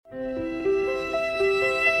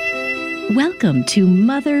Welcome to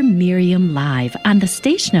Mother Miriam Live on the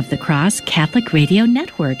Station of the Cross Catholic Radio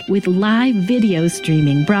Network with live video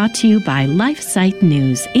streaming brought to you by LifeSite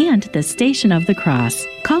News and the Station of the Cross.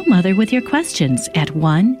 Call Mother with your questions at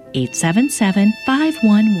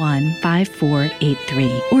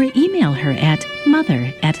 1-877-511-5483 or email her at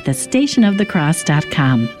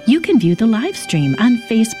mother@thestationofthecross.com. You can view the live stream on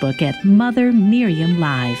Facebook at Mother Miriam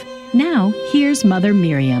Live. Now, here's Mother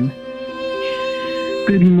Miriam.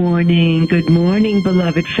 Good morning,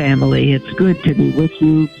 beloved family. It's good to be with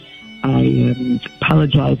you. I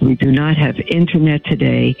apologize we do not have internet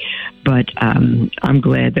today, but I'm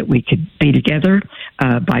glad that we could be together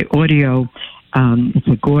by audio. It's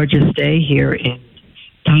a gorgeous day here in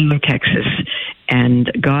Tyler, Texas,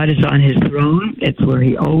 and God is on his throne. It's where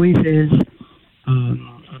he always is. And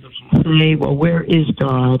if you say, well, where is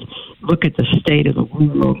God? Look at the state of the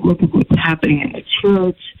world. Look at what's happening in the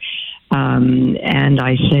church. And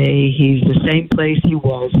I say he's the same place he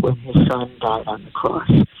was when his son died on the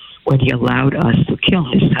cross, when he allowed us to kill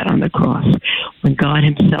his son on the cross, when God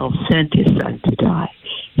himself sent his son to die.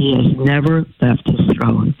 He has never left his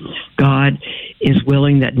throne. God is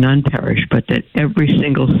willing that none perish, but that every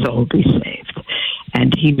single soul be saved.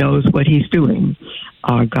 And he knows what he's doing.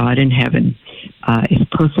 Our God in heaven is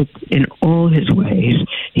perfect in all his ways.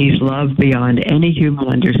 He's love beyond any human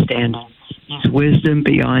understanding. His wisdom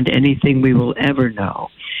beyond anything we will ever know.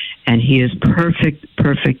 And he is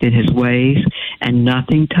perfect in his ways, and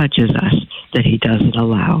nothing touches us that he doesn't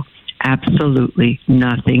allow. Absolutely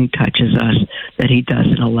nothing touches us that he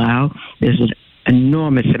doesn't allow. There's an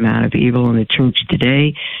enormous amount of evil in the church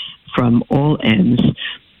today from all ends,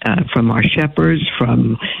 from our shepherds,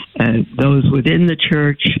 from those within the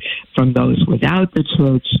church, from those without the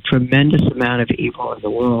church, tremendous amount of evil in the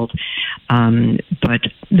world. But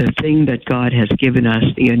the thing that God has given us,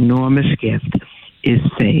 the enormous gift, is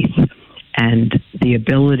faith and the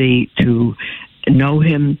ability to know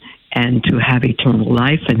him and to have eternal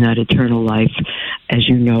life. And that eternal life, as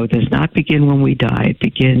you know, does not begin when we die. It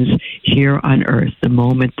begins here on earth, the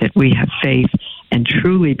moment that we have faith and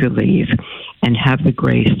truly believe and have the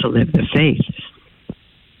grace to live the faith.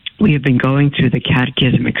 We have been going through the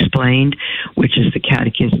Catechism Explained, which is the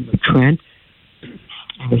Catechism of Trent.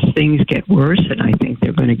 And as things get worse, and I think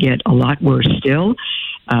they're going to get a lot worse still,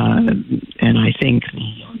 and I think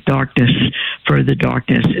further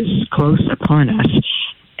darkness is close upon us.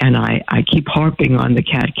 And I keep harping on the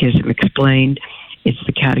Catechism Explained. It's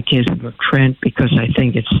the Catechism of Trent because I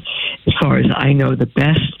think it's, as far as I know, the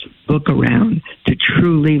best book around to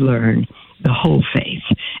truly learn the whole faith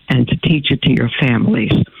and to teach it to your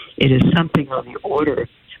families. It is something on the order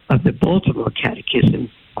of the Baltimore Catechism,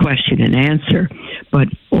 question and answer, but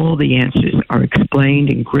all the answers are explained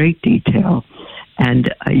in great detail,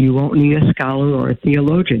 and you won't need a scholar or a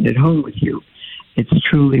theologian at home with you. It's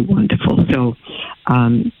truly wonderful. So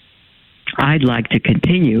I'd like to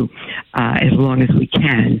continue as long as we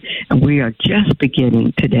can, and we are just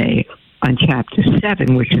beginning today on Chapter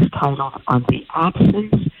 7, which is titled On the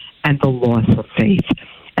Absence and the Loss of Faith.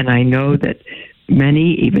 And I know that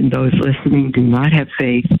many, even those listening, do not have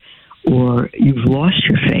faith, or you've lost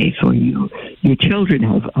your faith, or your children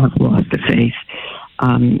have lost the faith,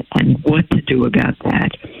 and what to do about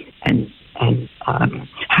that, and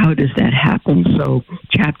how does that happen? So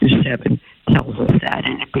Chapter 7 tells us that,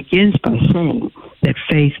 and it begins by saying that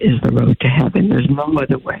faith is the road to heaven. There's no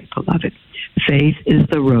other way, beloved. Faith is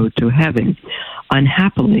the road to heaven.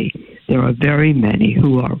 Unhappily, there are very many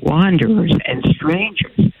who are wanderers and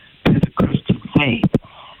strangers to the Christian faith.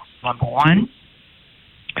 Number one,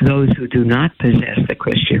 those who do not possess the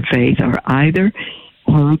Christian faith are either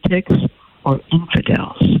heretics or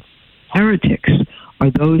infidels. Heretics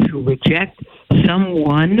are those who reject some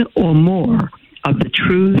one or more of the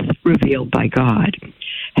truth revealed by God.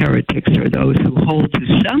 Heretics are those who hold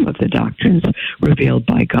to some of the doctrines revealed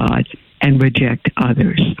by God and reject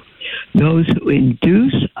others. Those who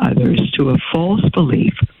induce others to a false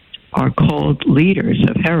belief are called leaders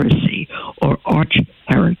of heresy or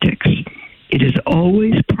arch-heretics. It is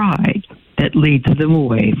always pride that leads them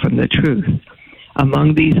away from the truth.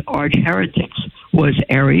 Among these arch-heretics was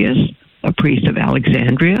Arius, a priest of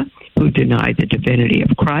Alexandria, who denied the divinity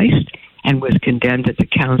of Christ and was condemned at the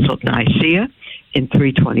Council of Nicaea in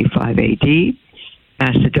 325 A.D.,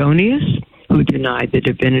 Macedonius, who denied the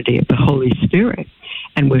divinity of the Holy Spirit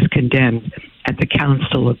and was condemned at the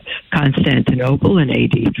Council of Constantinople in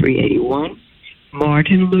A.D. 381,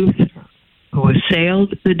 Martin Luther, who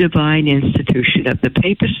assailed the divine institution of the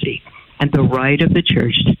papacy and the right of the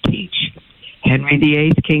church to teach, Henry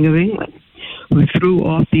VIII, King of England, who threw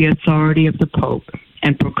off the authority of the Pope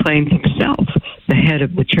and proclaimed himself the head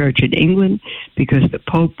of the church in England because the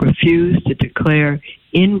Pope refused to declare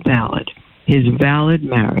invalid his valid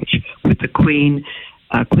marriage with the Queen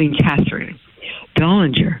Catherine.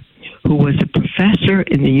 Döllinger, who was a professor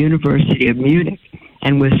in the University of Munich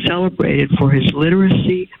and was celebrated for his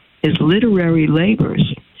literary labors,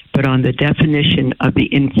 but on the definition of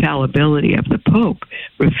the infallibility of the Pope,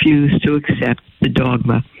 refused to accept the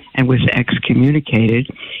dogma and was excommunicated.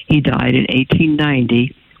 He died in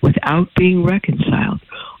 1890 without being reconciled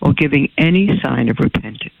or giving any sign of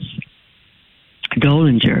repentance.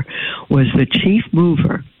 Döllinger was the chief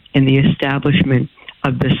mover in the establishment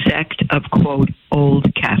of the sect of, quote,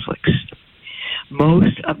 Old Catholics.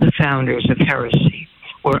 Most of the founders of heresy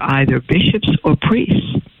were either bishops or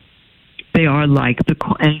priests. They are like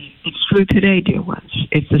and it's true today, dear ones.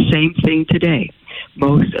 It's the same thing today.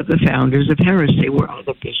 Most of the founders of heresy were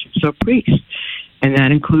either bishops or priests, and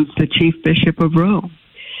that includes the chief bishop of Rome.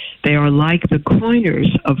 They are like the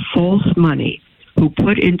coiners of false money who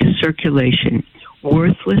put into circulation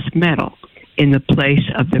worthless metal in the place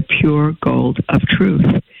of the pure gold of truth,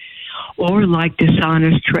 or like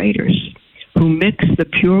dishonest traders who mix the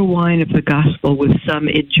pure wine of the gospel with some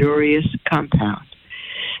injurious compound.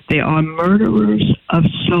 They are murderers of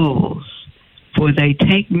souls, for they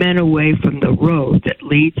take men away from the road that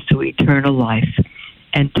leads to eternal life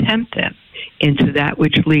and tempt them into that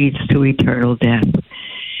which leads to eternal death.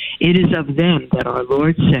 It is of them that our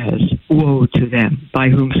Lord says, woe to them by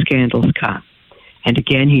whom scandals come. And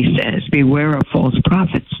again he says, beware of false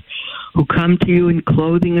prophets who come to you in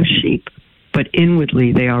clothing of sheep, but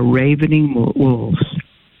inwardly they are ravening wolves.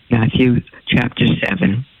 Matthew chapter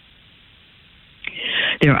 7.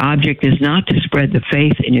 Their object is not to spread the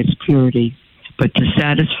faith in its purity, but to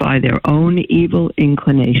satisfy their own evil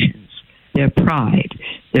inclinations, their pride,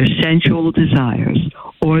 their sensual desires,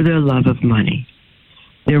 or their love of money.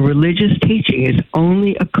 Their religious teaching is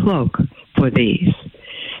only a cloak for these.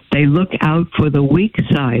 They look out for the weak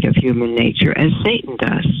side of human nature as Satan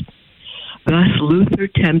does. Thus Luther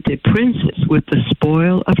tempted princes with the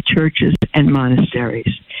spoil of churches and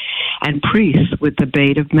monasteries, and priests with the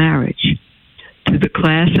bait of marriage. To the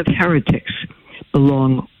class of heretics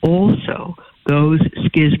belong also those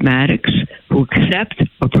schismatics who accept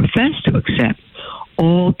or profess to accept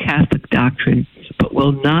all Catholic doctrine, but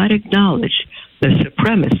will not acknowledge the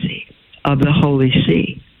supremacy of the Holy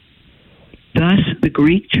See. Thus, the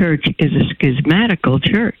Greek Church is a schismatical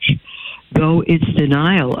church, though its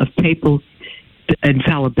denial of papal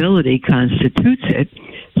infallibility constitutes it,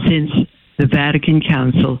 since the Vatican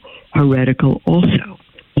Council heretical also.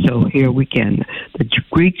 So here again, the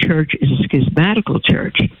Greek Church is a schismatical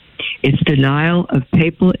church. Its denial of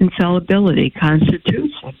papal infallibility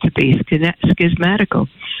constitutes it to be schismatical,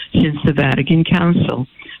 since the Vatican Council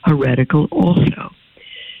heretical also.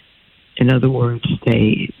 In other words,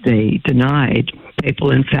 they denied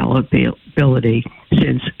papal infallibility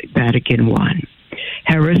since Vatican I.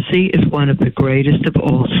 Heresy is one of the greatest of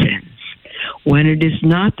all sins, when it is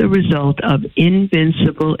not the result of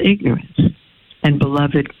invincible ignorance. And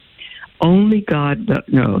beloved, only God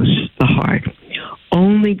knows the heart.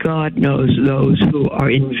 Only God knows those who are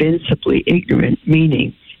invincibly ignorant,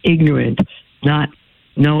 meaning ignorant, not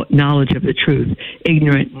no knowledge of the truth,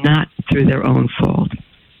 ignorant not through their own fault.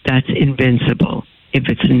 That's invincible if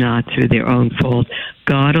it's not through their own fault.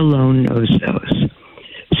 God alone knows those.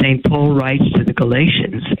 St. Paul writes to the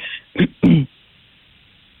Galatians,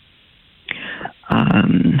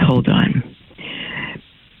 hold on.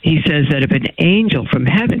 He says that if an angel from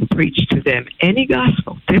heaven preached to them any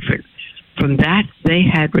gospel different from that they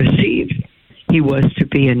had received, he was to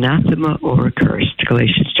be anathema or accursed.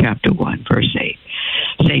 Galatians chapter 1, verse 8.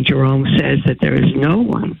 St. Jerome says that there is no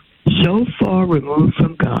one so far removed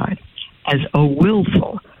from God as a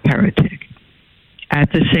willful heretic.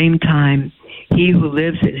 At the same time, he who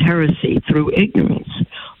lives in heresy through ignorance,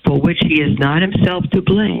 for which he is not himself to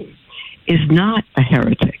blame, is not a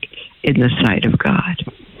heretic in the sight of God.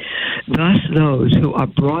 Thus, those who are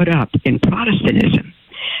brought up in Protestantism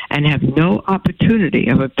and have no opportunity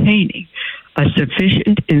of obtaining a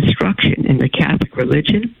sufficient instruction in the Catholic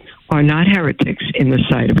religion are not heretics in the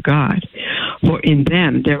sight of God, for in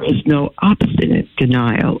them there is no obstinate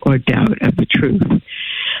denial or doubt of the truth.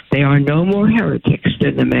 They are no more heretics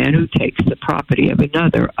than the man who takes the property of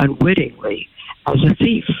another unwittingly as a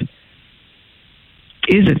thief.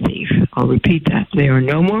 Is a thief. I'll repeat that. They are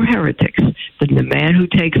no more heretics than the man who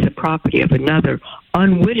takes the property of another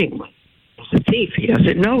unwittingly as a thief. He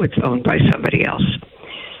doesn't know it's owned by somebody else.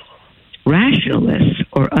 Rationalists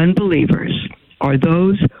or unbelievers are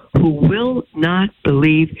those who will not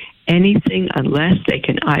believe anything unless they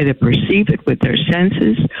can either perceive it with their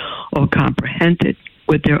senses or comprehend it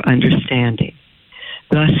with their understanding.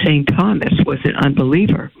 Thus, St. Thomas was an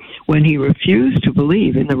unbeliever when he refused to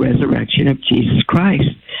believe in the resurrection of Jesus Christ,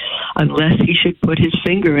 unless he should put his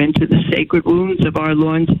finger into the sacred wounds of our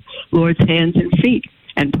Lord's hands and feet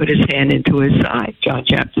and put his hand into his side, John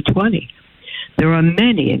chapter 20. There are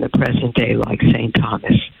many in the present day like St.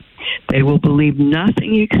 Thomas. They will believe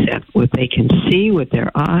nothing except what they can see with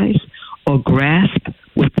their eyes or grasp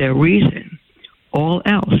with their reason. All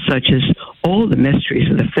else, such as all the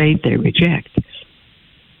mysteries of the faith, they reject.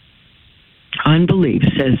 Unbelief,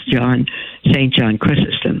 says St. John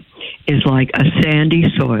Chrysostom, is like a sandy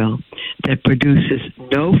soil that produces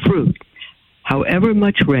no fruit, however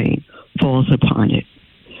much rain falls upon it.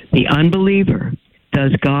 The unbeliever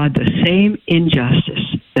does God the same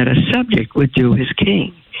injustice that a subject would do his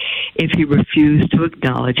king if he refused to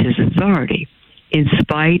acknowledge his authority, in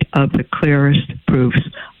spite of the clearest proofs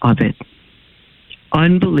of it.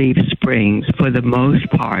 Unbelief springs, for the most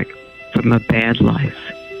part, from a bad life.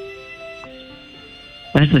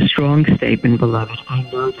 That's a strong statement, beloved. I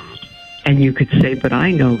know that. And you could say, but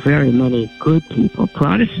I know very many good people,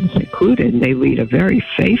 Protestants included, and they lead a very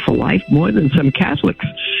faithful life, more than some Catholics.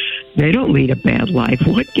 They don't lead a bad life.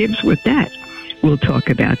 What gives with that? We'll talk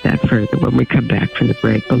about that further when we come back from the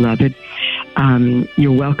break, beloved.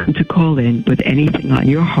 You're welcome to call in with anything on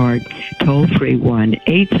your heart. Toll free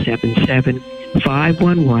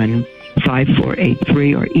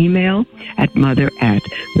 1-877-511-5483 or email at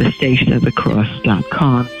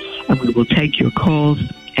mother@thestationofthecross.com. And we will take your calls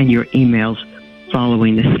and your emails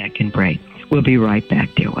following the second break. We'll be right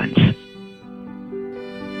back, dear ones.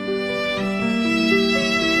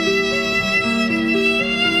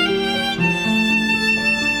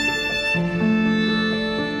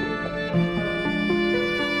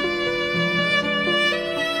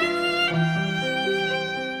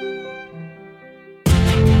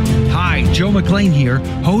 Joe McLean here,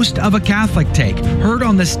 host of A Catholic Take, heard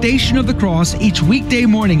on the Station of the Cross each weekday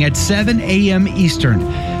morning at 7 a.m. Eastern.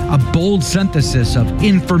 A bold synthesis of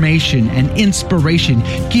information and inspiration,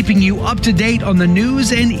 keeping you up to date on the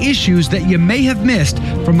news and issues that you may have missed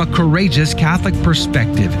from a courageous Catholic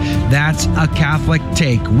perspective. That's A Catholic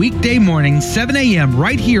Take, weekday morning, 7 a.m.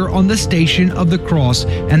 right here on the Station of the Cross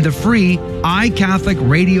and the free iCatholic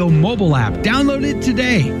Radio mobile app. Download it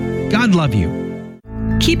today. God love you.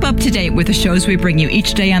 Keep up to date with the shows we bring you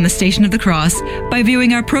each day on the Station of the Cross by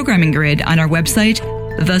viewing our programming grid on our website,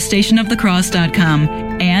 thestationofthecross.com,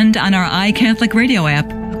 and on our iCatholic Radio app.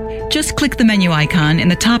 Just click the menu icon in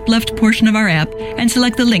the top left portion of our app and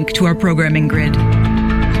select the link to our programming grid.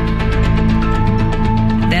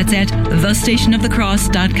 That's at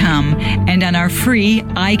thestationofthecross.com and on our free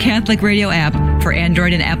iCatholic Radio app for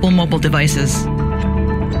Android and Apple mobile devices.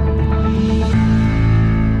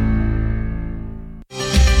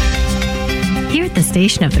 Here at the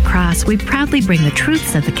Station of the Cross, we proudly bring the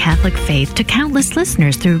truths of the Catholic faith to countless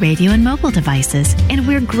listeners through radio and mobile devices, and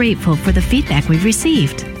we're grateful for the feedback we've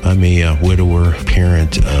received. I'm a widower,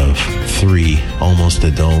 parent of 3 almost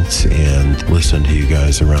adults, and listen to you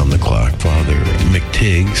guys around the clock. Father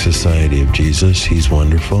McTigg, Society of Jesus, he's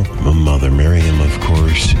wonderful. Mother Miriam, of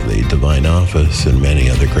course, the Divine Office, and many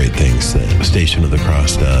other great things that Station of the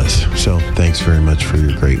Cross does. So thanks very much for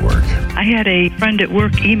your great work. I had a friend at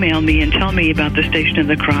work email me and tell me about the Station of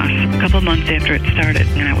the Cross a couple months after it started,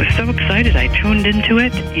 and I was so excited. I tuned into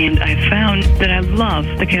it, and I found that I love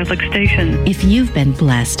the Catholic station. If you've been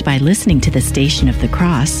blessed by listening to the Station of the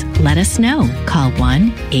Cross, let us know. Call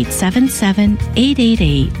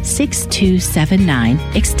 1-877-888-6279,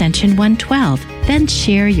 extension 112. Then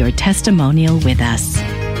share your testimonial with us.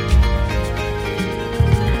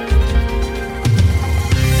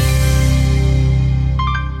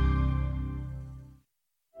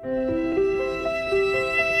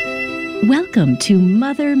 Welcome to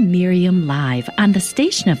Mother Miriam Live on the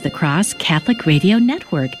Station of the Cross Catholic Radio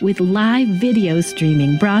Network with live video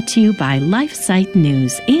streaming brought to you by LifeSite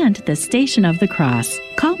News and the Station of the Cross.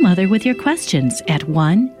 Call Mother with your questions at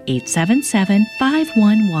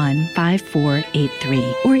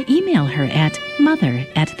 1-877-511-5483 or email her at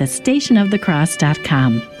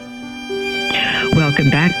mother@thestationofthecross.com. Welcome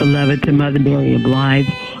back, beloved, to Mother Miriam Live.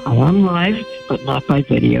 I am live, but not by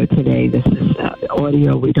video today. This is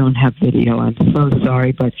audio. We don't have video. I'm so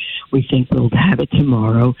sorry, but we think we'll have it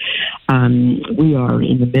tomorrow. We are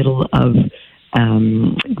in the middle of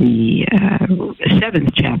the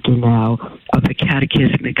 7th chapter now of the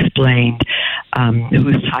Catechism Explained,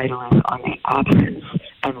 whose title is On the Absence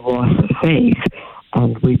and Loss of Faith.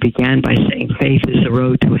 And we began by saying faith is the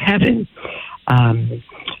road to heaven.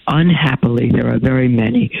 Unhappily, there are very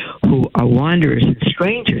many who are wanderers and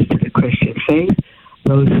strangers to the Christian faith,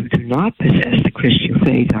 Those who do not possess the Christian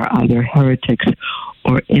faith are either heretics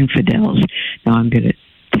or infidels. Now I'm going to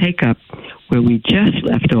take up where we just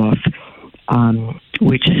left off,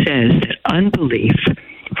 which says that unbelief,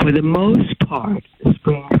 for the most part,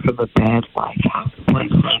 springs from a bad life. How can one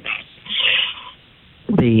say that?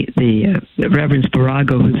 The Reverend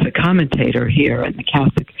Sparago, who's the commentator here in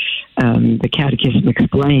the Catechism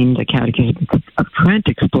Explained, the Catechism of Trent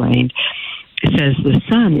Explained, says the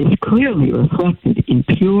sun is clearly reflected in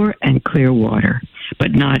pure and clear water,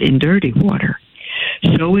 but not in dirty water.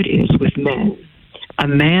 So it is with men. A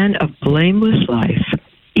man of blameless life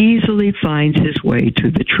easily finds his way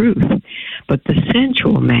to the truth, but the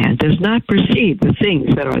sensual man does not perceive the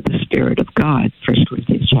things that are the Spirit of God, 1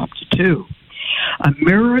 Corinthians chapter 2. A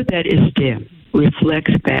mirror that is dim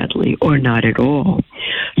reflects badly or not at all.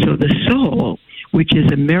 So the soul, which is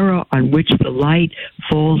a mirror on which the light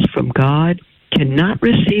falls from God, cannot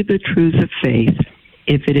receive the truth of faith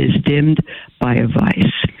if it is dimmed by a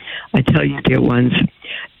vice. I tell you, dear ones,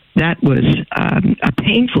 that was a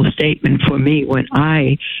painful statement for me when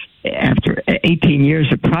I, after 18 years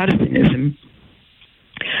of Protestantism,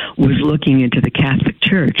 was looking into the Catholic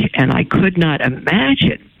Church, and I could not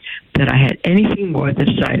imagine that I had anything more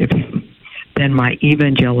this side of him than my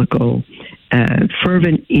evangelical,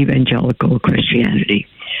 fervent evangelical Christianity.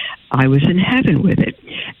 I was in heaven with it,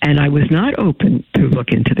 and I was not open to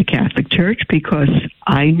look into the Catholic Church because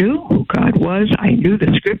I knew who God was. I knew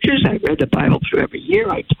the Scriptures. I read the Bible through every year.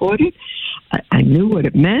 I taught it. I knew what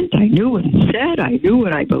it meant. I knew what it said. I knew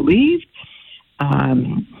what I believed.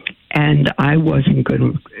 And I wasn't going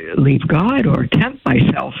to leave God or tempt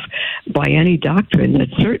myself by any doctrine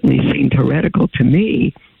that certainly seemed heretical to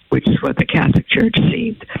me, which is what the Catholic Church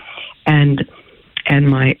seemed. And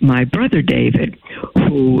my brother David,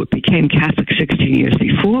 who became Catholic 16 years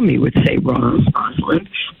before me, would say, Rosalind,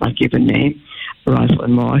 my given name,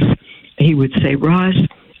 Rosalind Moss, he would say, Roz,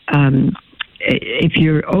 if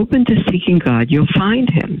you're open to seeking God, you'll find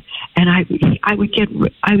him. And I would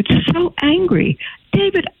so angry.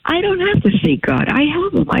 David, I don't have to seek God. I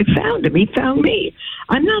have him. I found him. He found me.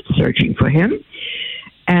 I'm not searching for him.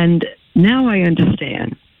 And now I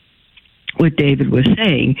understand what David was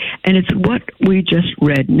saying, and it's what we just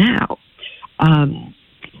read now.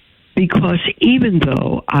 Because even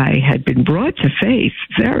though I had been brought to faith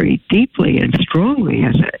very deeply and strongly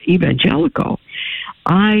as an evangelical,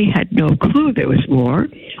 I had no clue there was more.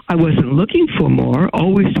 I wasn't looking for more,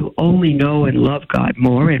 always to only know and love God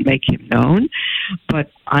more and make him known. But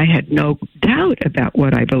I had no doubt about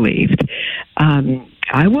what I believed.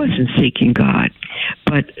 I wasn't seeking God.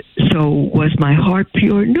 But so was my heart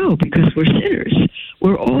pure? No, because we're sinners.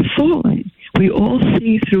 We're all fallen. We all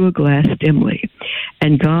see through a glass dimly.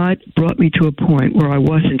 And God brought me to a point where I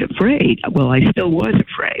wasn't afraid. Well, I still was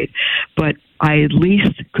afraid, but I at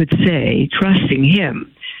least could say, trusting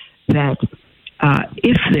him, that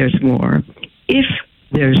if there's more, if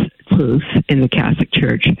there's truth in the Catholic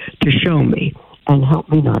Church, to show me and help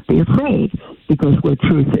me not be afraid. Because where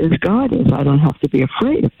truth is, God is. I don't have to be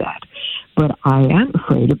afraid of that. But I am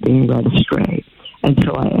afraid of being led astray. And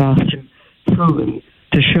so I asked him truly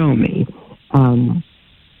to show me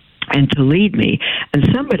and to lead me. And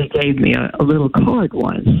somebody gave me a little card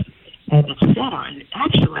once, and it said on,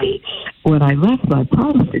 actually, when I left my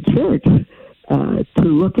Protestant church to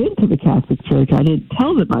look into the Catholic Church, I didn't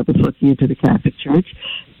tell them I was looking into the Catholic Church.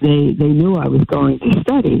 They knew I was going to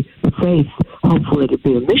study the faith, hopefully to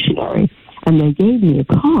be a missionary, and they gave me a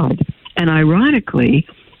card. And ironically,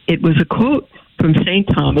 it was a quote from St.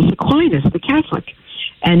 Thomas Aquinas, the Catholic.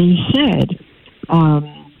 And he said, oh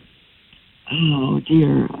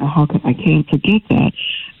dear, I can't forget that,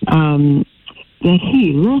 let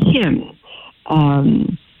him,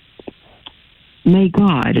 may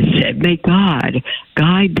God, it said, may God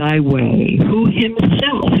guide thy way, who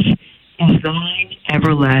himself is thine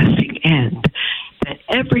everlasting end, that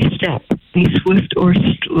every step be swift or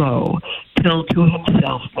slow, till to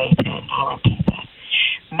himself may tend. I'll repeat that.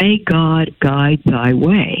 May God guide thy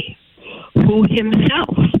way, who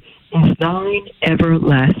himself is thine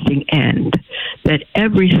everlasting end, that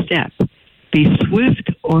every step be swift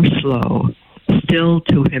or slow, still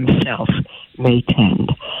to himself may tend.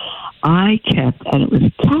 I kept, and it was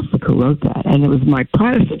Catholic who wrote that, and it was my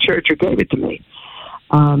Protestant church who gave it to me,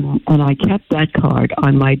 and I kept that card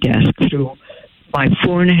on my desk through my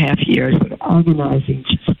 4.5 years of agonizing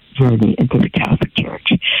journey into the Catholic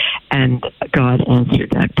Church, and God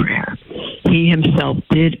answered that prayer. He himself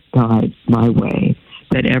did guide my way,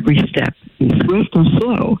 that every step, be swift or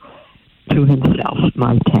slow, to himself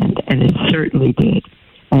might tend, and it certainly did.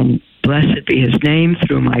 And blessed be his name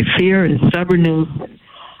through my fear and stubbornness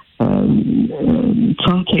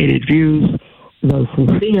truncated views, though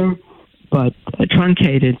sincere, but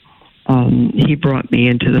truncated. He brought me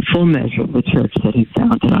into the full measure of the church that he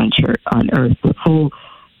founded on earth, the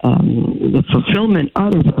fulfillment,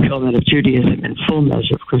 utter fulfillment of Judaism and full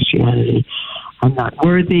measure of Christianity. I'm not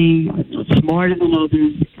worthy, I'm not smarter than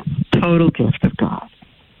others, it's a total gift of God.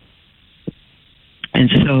 And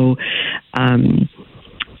so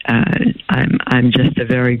I'm just a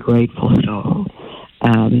very grateful soul.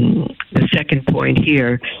 The second point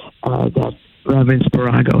here that Reverend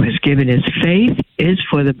Sparago has given is faith is,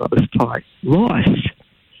 for the most part, lost.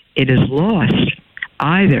 It is lost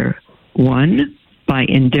either, 1, by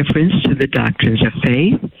indifference to the doctrines of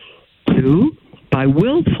faith, 2, by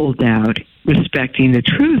willful doubt respecting the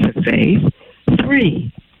truth of faith,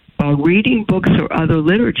 3, by reading books or other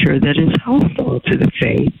literature that is hostile to the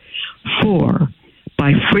faith, 4,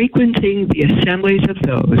 by frequenting the assemblies of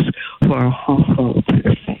those who are hostile to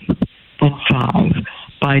the faith, and 5,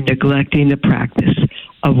 by neglecting the practice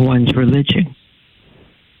of one's religion.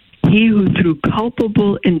 He who through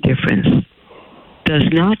culpable indifference does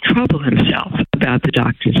not trouble himself about the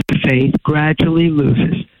doctrines of faith gradually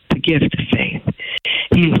loses the gift of faith.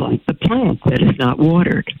 He is like the plant that is not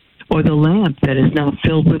watered, or the lamp that is not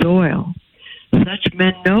filled with oil. Such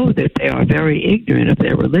men know that they are very ignorant of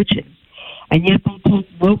their religion, and yet they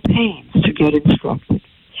take no pains to get instructed.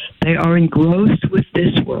 They are engrossed with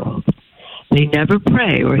this world. They never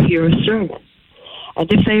pray or hear a sermon.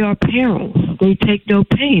 And if they are parents, they take no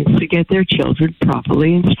pains to get their children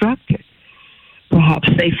properly instructed. Perhaps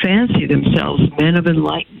they fancy themselves men of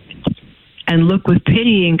enlightenment and look with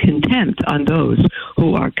pity and contempt on those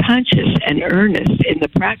who are conscious and earnest in the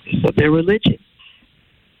practice of their religion.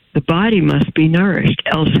 The body must be nourished,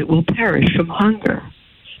 else it will perish from hunger.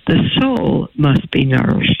 The soul must be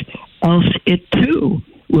nourished, else it too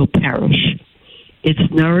will perish. Its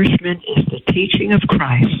nourishment is the teaching of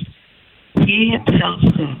Christ. He himself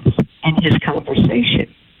says in his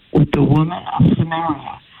conversation with the woman of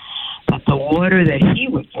Samaria that the water that he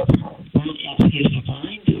would give her, that is his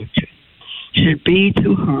divine doctrine, should be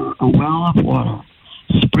to her a well of water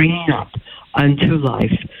springing up unto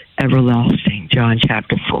life everlasting. John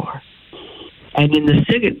chapter 4. And in the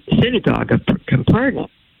synagogue of Capernaum,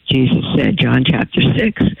 Jesus said, John chapter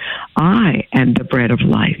 6, I am the bread of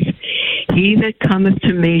life. He that cometh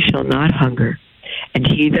to me shall not hunger, and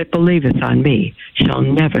he that believeth on me shall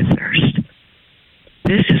never thirst.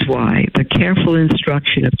 This is why the careful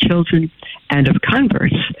instruction of children and of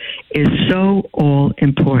converts is so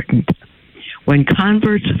all-important. When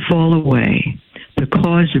converts fall away, the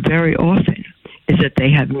cause very often is that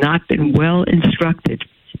they have not been well instructed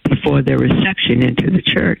before their reception into the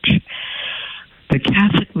church. The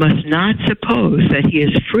Catholic must not suppose that he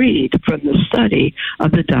is freed from the study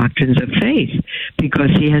of the doctrines of faith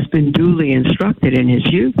because he has been duly instructed in his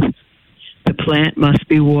youth. The plant must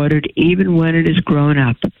be watered even when it is grown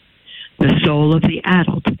up. The soul of the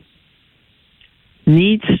adult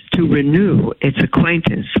needs to renew its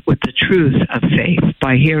acquaintance with the truths of faith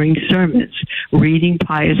by hearing sermons, reading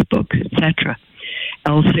pious books, etc.,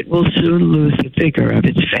 else it will soon lose the vigor of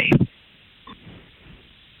its faith.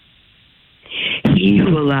 He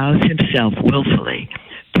who allows himself willfully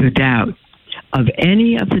to doubt of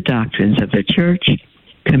any of the doctrines of the church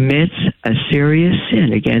commits a serious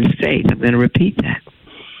sin against faith. I'm going to repeat that.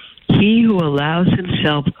 He who allows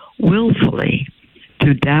himself willfully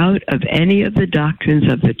to doubt of any of the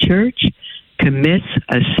doctrines of the church commits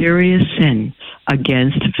a serious sin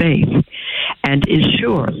against faith and is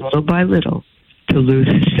sure, little by little, to lose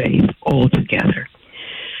his faith altogether.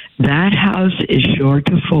 That house is sure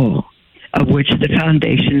to fall, of which the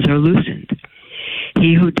foundations are loosened.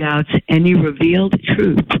 He who doubts any revealed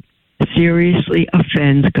truth seriously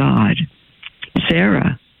offends God.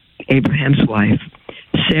 Sarah, Abraham's wife,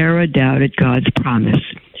 Sarah doubted God's promise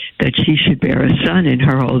that she should bear a son in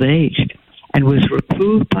her old age and was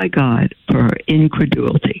reproved by God for her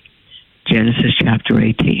incredulity. Genesis chapter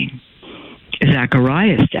 18.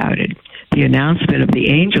 Zacharias doubted the announcement of the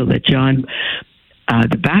angel that John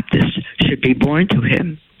the Baptist should be born to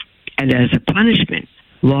him, and as a punishment,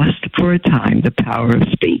 lost for a time the power of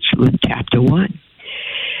speech. Luke chapter 1.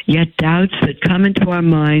 Yet doubts that come into our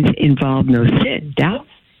minds involve no sin. Doubts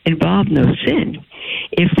involve no sin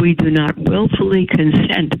if we do not willfully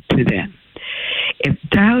consent to them. If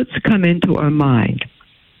doubts come into our mind,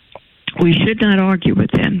 we should not argue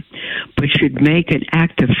with them, but should make an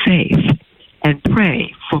act of faith and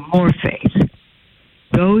pray for more faith.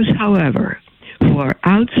 Those, however, who are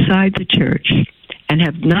outside the church and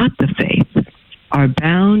have not the faith are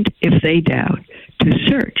bound, if they doubt, to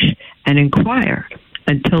search and inquire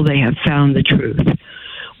until they have found the truth.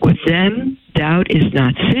 With them, doubt is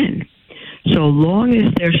not sin, so long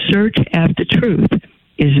as their search after truth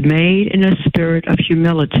is made in a spirit of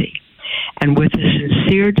humility and with a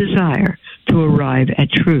sincere desire to arrive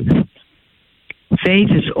at truth. Faith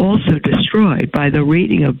is also destroyed by the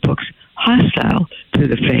reading of books hostile to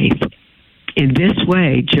the faith. In this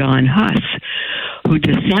way, John Huss, who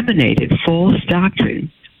disseminated false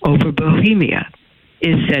doctrine over Bohemia,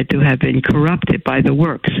 is said to have been corrupted by the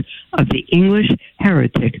works of the English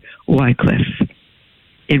heretic Wycliffe.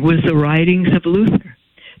 It was the writings of Luther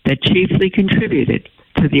that chiefly contributed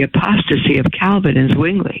to the apostasy of Calvin and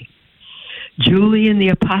Zwingli. Julian the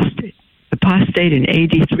Apostate in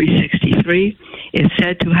AD 363, is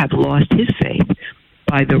said to have lost his faith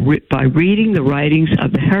by reading the writings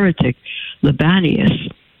of the heretic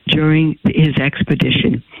Libanius during his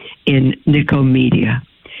expedition in Nicomedia.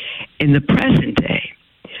 In the present day,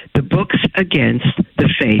 the books against the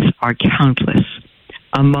faith are countless.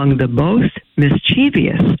 Among the most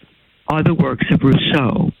mischievous are the works of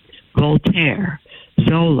Rousseau, Voltaire,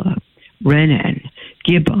 Zola, Renan,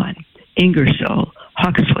 Gibbon, Ingersoll,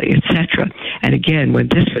 Huxley, etc. And again, when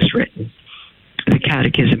this was written, the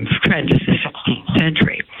Catechism of Trent is the 16th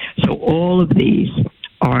century. So all of these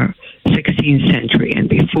are 16th century and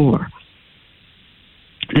before.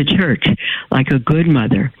 The church, like a good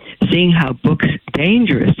mother, seeing how books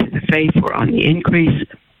dangerous to the faith were on the increase,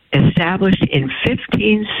 established in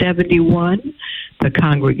 1571 the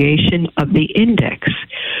Congregation of the Index,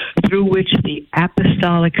 through which the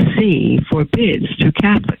Apostolic See forbids to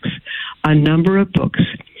Catholics a number of books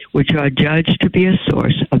which are judged to be a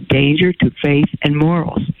source of danger to faith and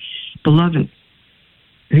morals. Beloved,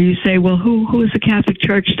 you say, well, who is the Catholic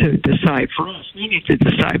Church to decide for us? We need to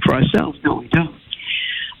decide for ourselves. No, we don't.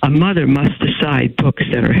 A mother must decide books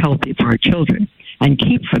that are healthy for her children and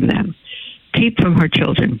keep from her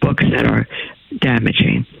children books that are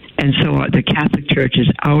damaging. And so the Catholic Church is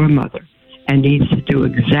our mother and needs to do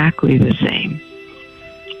exactly the same.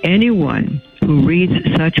 Anyone who reads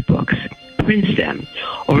such books, prints them,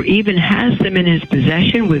 or even has them in his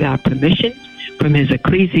possession without permission from his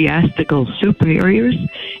ecclesiastical superiors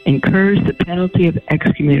incurs the penalty of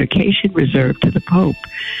excommunication reserved to the Pope.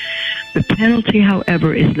 The penalty,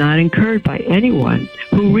 however, is not incurred by anyone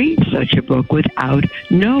who reads such a book without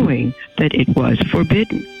knowing that it was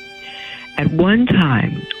forbidden. At one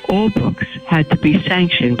time, all books had to be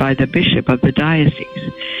sanctioned by the bishop of the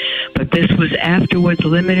diocese, but this was afterwards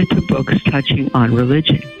limited to books touching on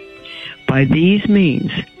religion. By these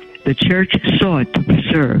means, the Church sought to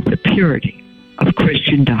preserve the purity of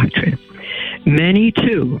Christian doctrine. Many,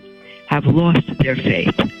 too, have lost their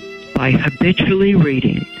faith by habitually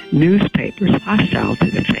reading newspapers hostile to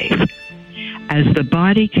the faith. As the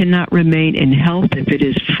body cannot remain in health if it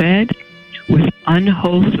is fed with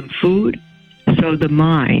unwholesome food, so the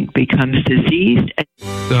mind becomes diseased.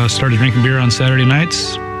 Started drinking beer on Saturday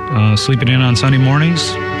nights, sleeping in on Sunday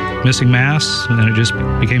mornings, missing Mass, and it just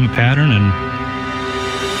became a pattern and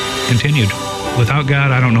continued. Without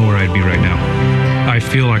God, I don't know where I'd be right now. I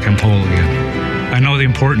feel like I'm whole again. I know the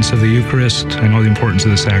importance of the Eucharist. I know the importance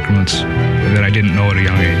of the sacraments that I didn't know at a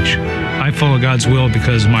young age. I follow God's will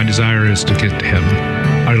because my desire is to get to heaven.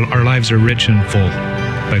 Our lives are rich and full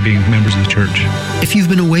by being members of the Church. If you've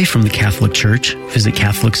been away from the Catholic Church, visit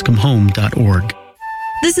CatholicsComeHome.org.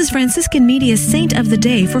 This is Franciscan Media's Saint of the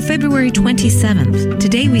Day for February 27th.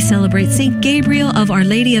 Today we celebrate Saint Gabriel of Our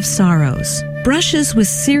Lady of Sorrows. Brushes with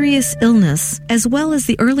serious illness, as well as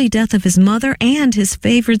the early death of his mother and his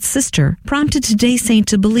favored sister, prompted today's saint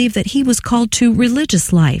to believe that he was called to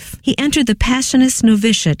religious life. He entered the Passionist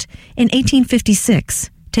Novitiate in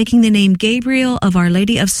 1856, taking the name Gabriel of Our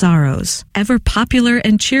Lady of Sorrows. Ever popular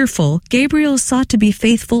and cheerful, Gabriel sought to be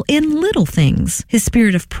faithful in little things. His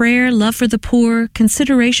spirit of prayer, love for the poor,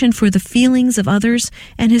 consideration for the feelings of others,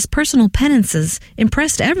 and his personal penances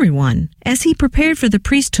impressed everyone. As he prepared for the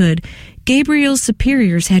priesthood, Gabriel's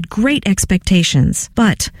superiors had great expectations,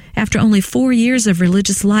 but after only 4 years of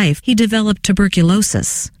religious life, he developed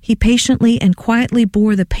tuberculosis. He patiently and quietly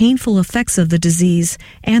bore the painful effects of the disease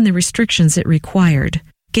and the restrictions it required.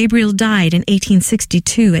 Gabriel died in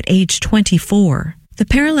 1862 at age 24. The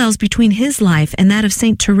parallels between his life and that of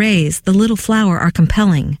Saint Therese, the Little Flower, are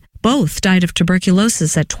compelling. Both died of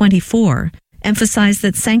tuberculosis at 24, emphasized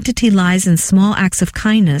that sanctity lies in small acts of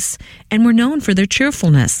kindness, and were known for their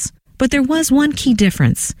cheerfulness. But there was one key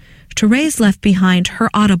difference. Therese left behind her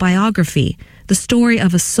autobiography, The Story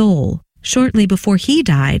of a Soul. Shortly before he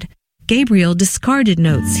died, Gabriel discarded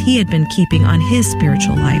notes he had been keeping on his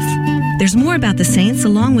spiritual life. There's more about the saints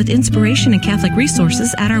along with inspiration and Catholic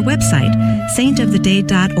resources at our website,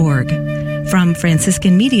 saintoftheday.org. From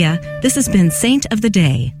Franciscan Media, this has been Saint of the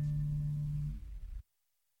Day.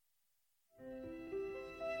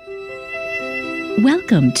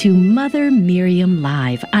 Welcome to Mother Miriam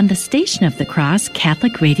Live on the Station of the Cross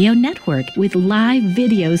Catholic Radio Network with live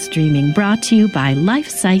video streaming brought to you by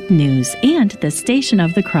LifeSite News and the Station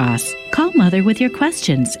of the Cross. Call Mother with your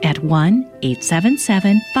questions at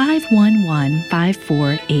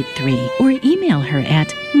 1-877-511-5483 or email her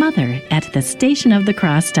at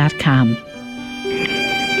mother@thestationofthecross.com.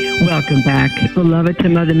 Welcome back, beloved, to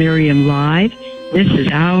Mother Miriam Live. This is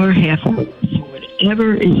our half hour.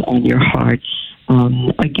 Whatever is on your heart.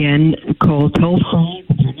 Again, call toll-free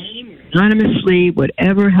with your name, anonymously,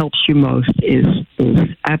 whatever helps you most is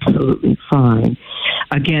absolutely fine.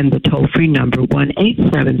 Again, the toll-free number,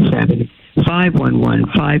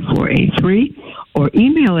 1-877-511-5483, or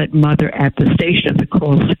email at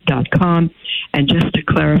mother@thestationofthecross.com. And just to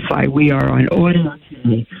clarify, we are on audio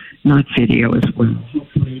today, not video as well.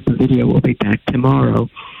 Hopefully the video will be back tomorrow.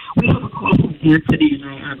 We have a call from Anthony in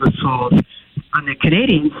Niagara Falls on the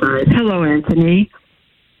Canadian side. Hello, Anthony.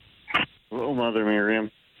 Hello, Mother Miriam.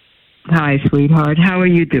 Hi, sweetheart. How are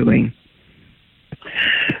you doing?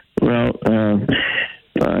 Well,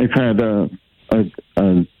 I've had a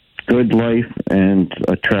good life and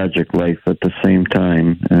a tragic life at the same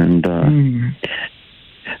time, and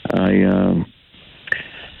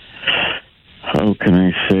how can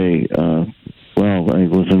I say? Well, I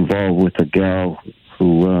was involved with a gal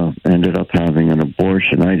who ended up having an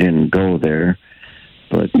abortion. I didn't go there,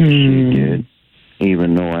 but she did,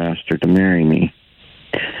 even though I asked her to marry me.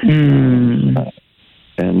 And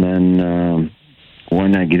then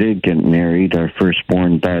when I did get married, our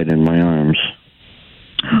firstborn died in my arms.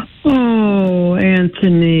 Oh,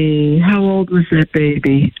 Anthony, how old was that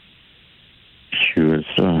baby? She was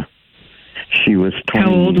 20.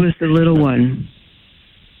 How old was the little one?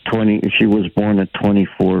 20. She was born at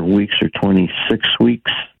 24 weeks or 26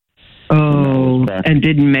 weeks. Oh, and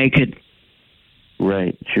didn't make it.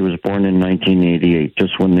 Right. She was born in 1988,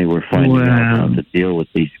 just when they were finding out how to deal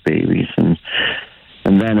with these babies. And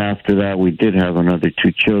then after that, we did have another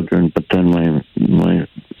 2 children, but then I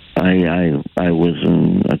was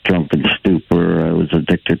in a drunken stupor. I was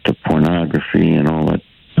addicted to pornography and all that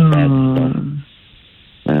bad stuff.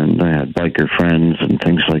 And I had biker friends and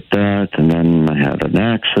things like that. And then I had an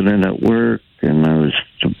accident at work, and the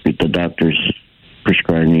doctors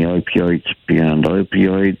prescribed me opioids beyond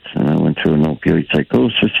opioids, and I went through an opioid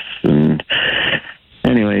psychosis. And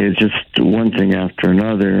anyway, it's just one thing after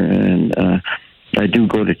another. And I do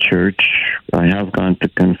go to church. I have gone to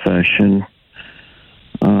confession.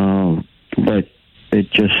 But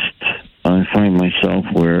it just, I find myself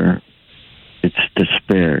where it's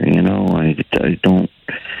despair, you know. I don't,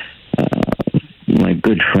 my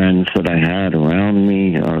good friends that I had around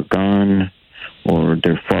me are gone, or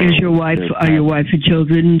they're far. Are your wife and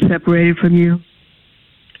children separated from you?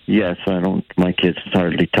 Yes, my kids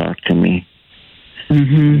hardly talk to me.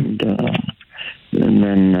 Mm-hmm. And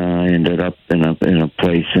then I ended up in a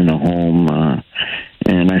place, in a home,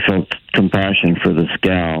 and I felt compassion for this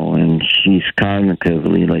gal, and she's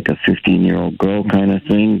cognitively like a 15-year-old girl kind of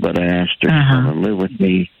thing, but I asked her to come and live with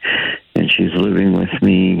me, and she's living with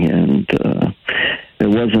me, and it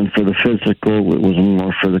wasn't for the physical, it was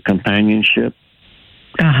more for the companionship.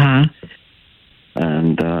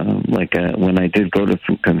 And when I did go to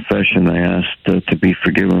confession, I asked to be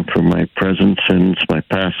forgiven for my present sins, my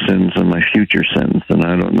past sins, and my future sins, and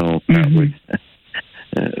I don't know if that would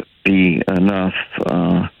be enough.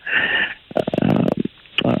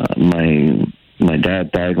 My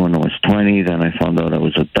dad died when I was 20. Then I found out I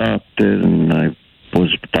was adopted, and I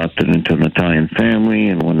was adopted into an Italian family.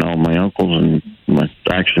 And when all my uncles and when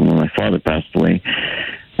my father passed away,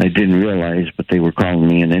 I didn't realize, but they were calling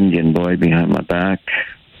me an Indian boy behind my back.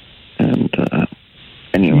 And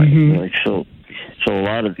anyway, so a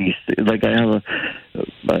lot of these, like I have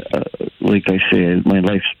like I say, my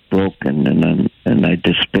life's broken, and I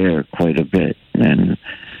despair quite a bit, and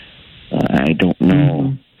I don't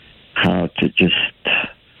know how to just,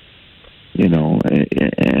 you know,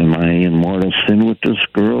 am I in mortal sin with this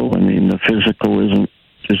girl? I mean, the physical isn't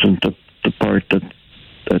the part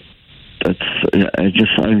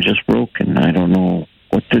I'm just broken. I don't know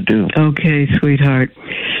what to do. Okay, sweetheart.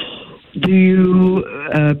 Do you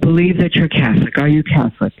believe that you're Catholic? Are you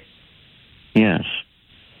Catholic? Yes.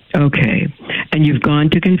 Okay. And you've gone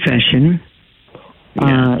to confession.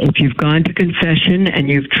 Yeah. If you've gone to confession and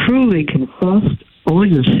you've truly confessed all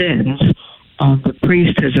your sins, and the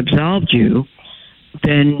priest has absolved you,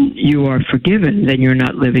 then you are forgiven. Then you're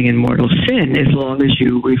not living in mortal sin as long as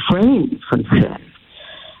you refrain from sin.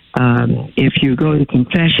 If you go to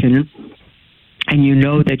confession and you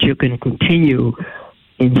know that you're going to continue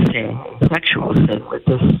in sin, sexual sin, with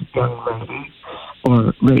this young lady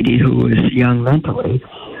or lady who was young mentally,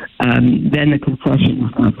 then the confession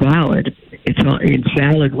is not valid. It's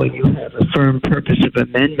valid when you have a firm purpose of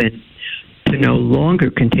amendment to no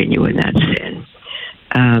longer continue in that sin.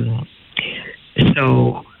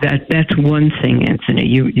 So that's one thing, Anthony.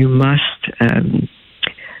 You must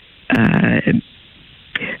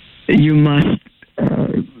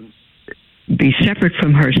be separate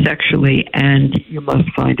from her sexually, and you must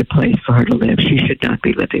find a place for her to live. She should not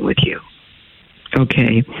be living with you.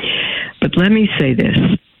 Okay, but let me say this.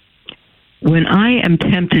 When I am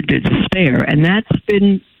tempted to despair, and that's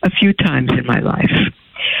been a few times in my life,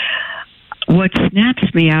 what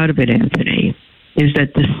snaps me out of it, Anthony, is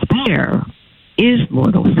that despair is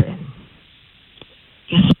mortal sin.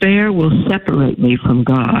 Despair will separate me from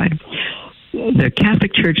God. The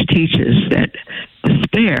Catholic Church teaches that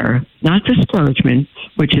despair, not discouragement,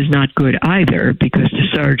 which is not good either, because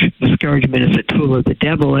discouragement is a tool of the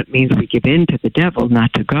devil. It means we give in to the devil,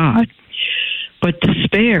 not to God. But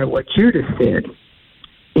despair, what Judas did,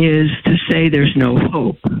 is to say there's no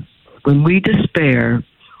hope. When we despair,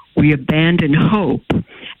 we abandon hope,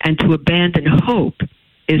 and to abandon hope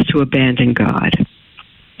is to abandon God.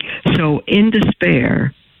 So in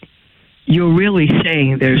despair, you're really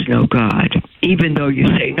saying there's no God, even though you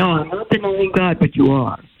say, no, I'm not denying God, but you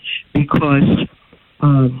are. Because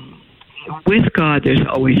with God, there's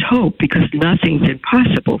always hope, because nothing's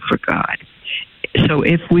impossible for God. So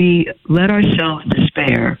if we let ourselves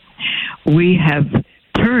despair, we have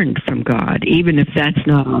turned from God, even if that's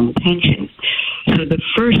not our intention. So the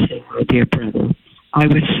first thing, my dear brother, I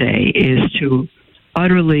would say is to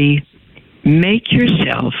utterly make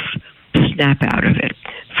yourself snap out of it.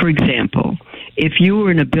 For example, if you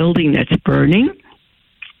were in a building that's burning,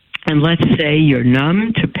 and let's say you're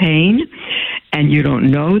numb to pain, and you don't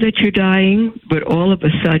know that you're dying, but all of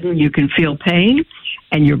a sudden you can feel pain,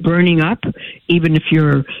 and you're burning up, even if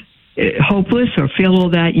you're hopeless or feel all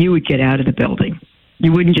that, you would get out of the building.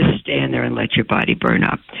 You wouldn't just stand there and let your body burn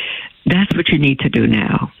up. That's what you need to do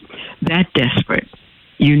now. That desperate.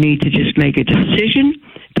 You need to just make a decision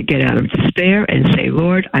to get out of despair and say,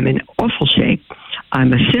 Lord, I'm in awful shape.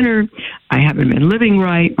 I'm a sinner. I haven't been living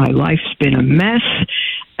right. My life's been a mess.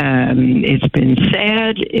 It's been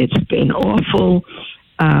sad. It's been awful.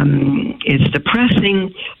 It's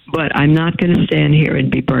depressing, but I'm not going to stand here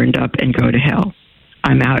and be burned up and go to hell.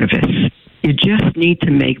 I'm out of it. You just need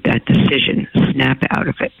to make that decision, snap out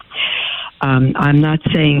of it. I'm not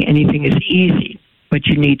saying anything is easy, but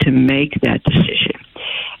you need to make that decision.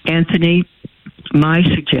 Anthony, my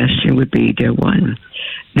suggestion would be, dear one,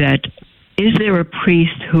 that is there a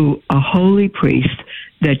priest a holy priest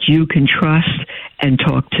that you can trust and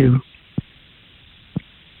talk to?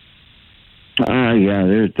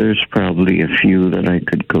 Yeah, there's probably a few that I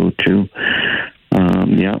could go to.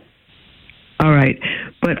 Yeah. All right.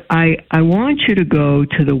 But I want you to go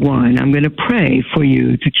to the one. I'm going to pray for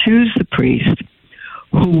you to choose the priest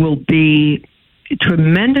who will be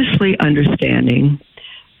tremendously understanding,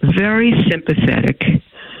 very sympathetic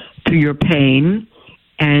to your pain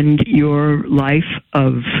and your life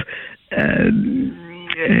of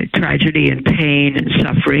tragedy and pain and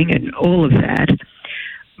suffering and all of that,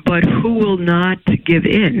 but who will not give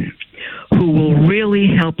in, who will really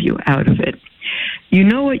help you out of it. You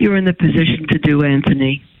know what you're in the position to do,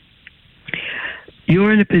 Anthony?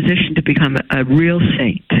 You're in a position to become a real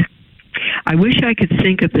saint. I wish I could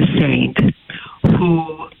think of the saint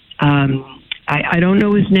who, I don't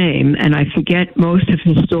know his name, and I forget most of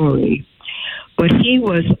his story, but he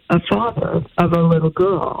was a father of a little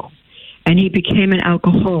girl, and he became an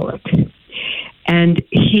alcoholic. And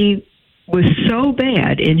he was so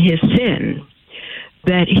bad in his sin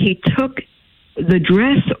that he took the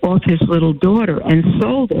dress off his little daughter and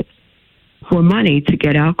sold it for money to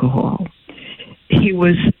get alcohol. He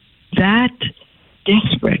was that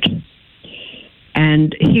desperate.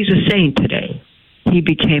 And he's a saint today. He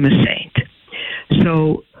became a saint.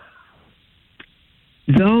 So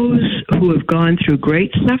those who have gone through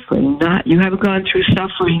great suffering, you haven't gone through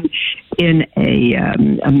suffering in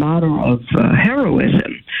a matter of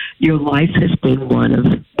heroism. Your life has been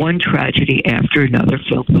one tragedy after another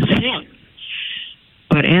filled with sin.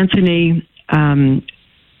 But Anthony,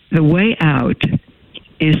 the way out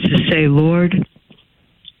is to say, Lord,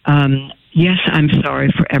 yes, I'm sorry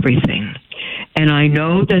for everything. And I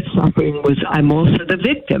know that suffering I'm also the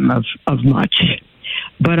victim of much.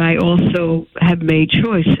 But I also have made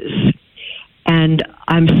choices. And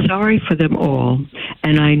I'm sorry for them all.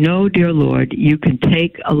 And I know, dear Lord, you can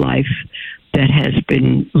take a life that has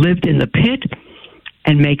been lived in the pit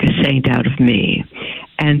and make a saint out of me.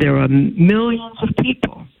 And there are millions of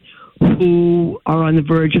people who are on the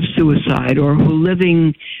verge of suicide or who are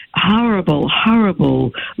living horrible,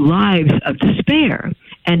 horrible lives of despair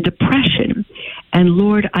and depression. And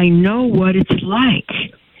Lord, I know what it's like.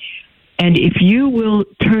 And if you will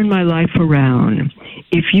turn my life around,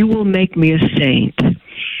 if you will make me a saint,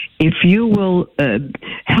 if you will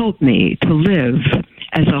help me to live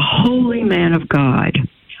as a holy man of God,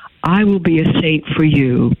 I will be a saint for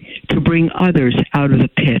you to bring others out of the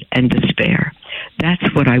pit and despair.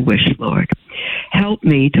 That's what I wish, Lord. Help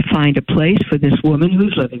me to find a place for this woman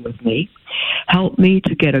who's living with me. Help me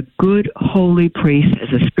to get a good, holy priest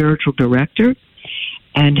as a spiritual director.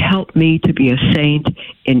 And help me to be a saint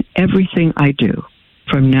in everything I do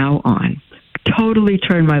from now on. Totally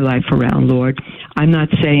turn my life around, Lord. I'm not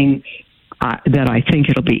saying that I think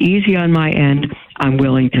it'll be easy on my end. I'm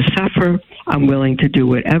willing to suffer. I'm willing to do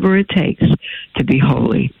whatever it takes to be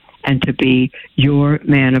holy and to be your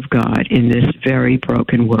man of God in this very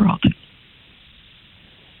broken world.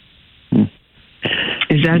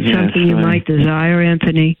 Is that something you might desire,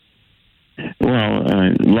 Anthony? Well,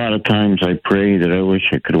 a lot of times I pray that I wish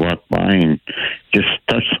I could walk by and just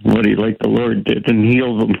touch somebody like the Lord did and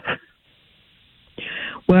heal them.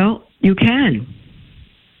 Well, you can.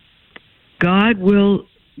 God will,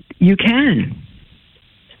 you can.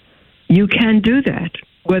 You can do that.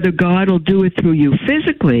 Whether God will do it through you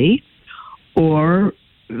physically or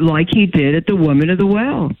like he did at the woman of the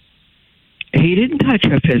well. He didn't touch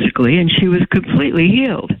her physically and she was completely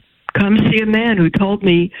healed. Come see a man who told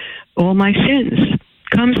me all my sins.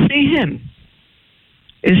 Come see him.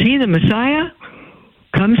 Is he the Messiah?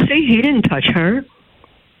 Come see. He didn't touch her.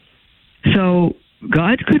 So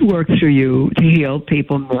God could work through you to heal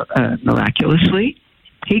people miraculously.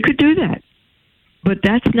 He could do that. But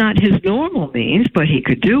that's not his normal means, but he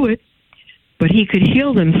could do it. But he could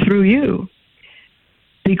heal them through you.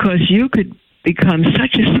 Because you could become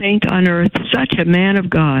such a saint on earth, such a man of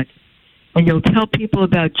God. And you'll tell people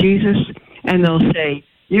about Jesus, and they'll say,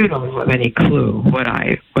 you don't have any clue what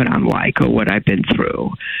I'm like or what I've been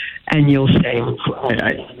through. And you'll say, on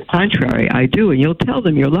the contrary, I do. And you'll tell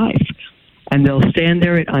them your life. And they'll stand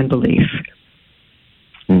there in unbelief.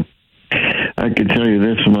 I can tell you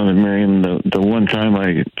this, Mother Miriam, the one time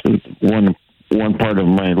one part of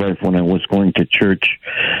my life when I was going to church,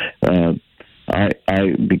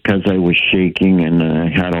 I because I was shaking and I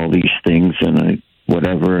had all these things and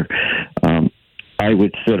I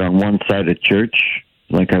would sit on one side of church,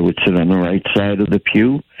 like I would sit on the right side of the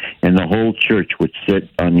pew, and the whole church would sit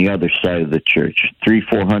on the other side of the church.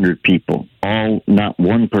 300-400 people, not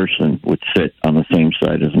one person would sit on the same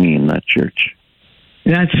side as me in that church.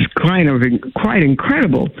 That's quite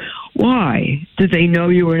incredible. Why? Did they know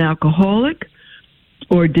you were an alcoholic?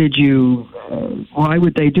 Or did you, why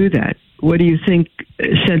would they do that? What do you think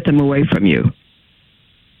sent them away from you?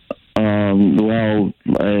 Well,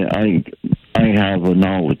 I have a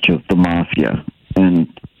knowledge of the mafia, and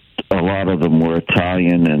a lot of them were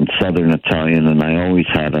Italian and Southern Italian, and I always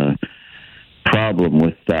had a problem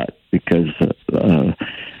with that because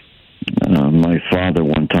my father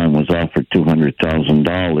one time was offered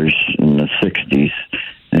 $200,000 in the 60s,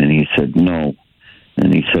 and he said no.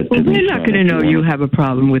 And he said to me, they're not going to know you have a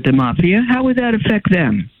problem with the mafia. How would that affect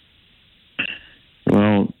them?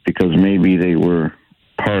 Well, because maybe they were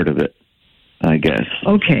part of it, I guess.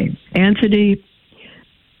 Okay. Anthony,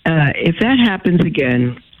 if that happens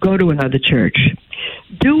again, go to another church.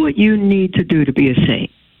 Do what you need to do to be a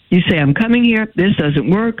saint. You say, I'm coming here. This doesn't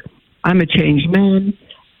work. I'm a changed man.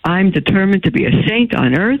 I'm determined to be a saint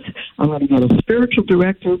on earth. I'm going to get a spiritual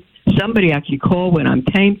director, somebody I can call when I'm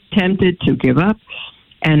tempted to give up,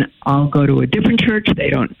 and I'll go to a different church. They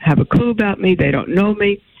don't have a clue about me. They don't know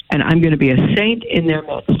me, and I'm going to be a saint in their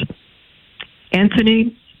midst.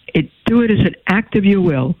 Anthony, do it as an act of your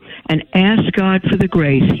will, and ask God for the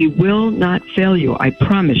grace. He will not fail you. I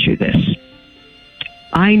promise you this.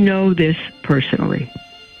 I know this personally.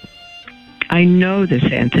 I know this,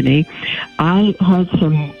 Anthony. I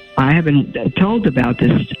haven't told about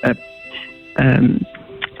this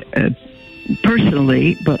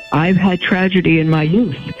personally, but I've had tragedy in my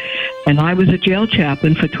youth. And I was a jail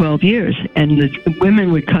chaplain for 12 years. And the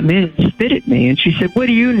women would come in and spit at me. And she said, what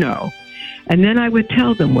do you know? And then I would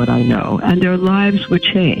tell them what I know. And their lives would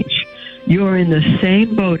change. You're in the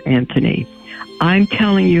same boat, Anthony. I'm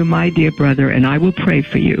telling you, my dear brother, and I will pray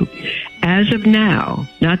for you. As of now,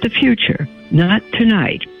 not the future, not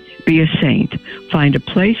tonight, be a saint. Find a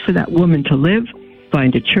place for that woman to live.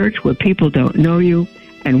 Find a church where people don't know you,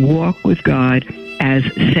 and walk with God as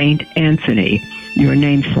Saint Anthony, your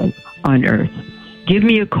namesake on earth. give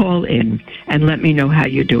me a call in and let me know how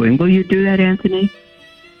you're doing. Will you do that, Anthony?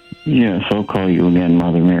 Yes, I'll call you again,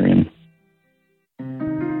 Mother Miriam.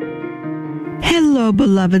 Hello,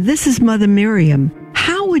 beloved. This is Mother Miriam.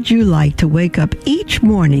 How would you like to wake up each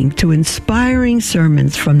morning to inspiring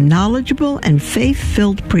sermons from knowledgeable and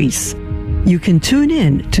faith-filled priests? You can tune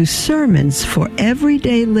in to Sermons for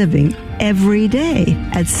Everyday Living every day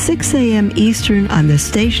at 6 a.m. Eastern on the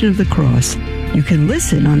Station of the Cross. You can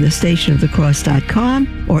listen on the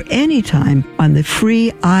stationofthecross.com or anytime on the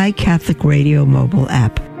free iCatholic Radio mobile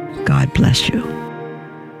app. God bless you.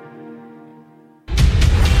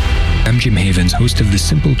 I'm Jim Havens, host of The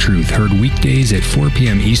Simple Truth, heard weekdays at 4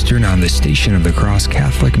 p.m. Eastern on the Station of the Cross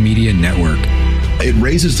Catholic Media Network. It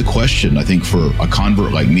raises the question, I think, for a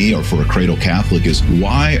convert like me or for a cradle Catholic is,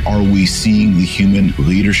 why are we seeing the human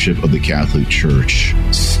leadership of the Catholic Church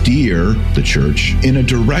steer the Church in a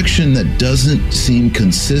direction that doesn't seem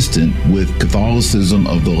consistent with Catholicism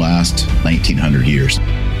of the last 1900 years?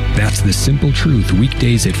 That's The Simple Truth,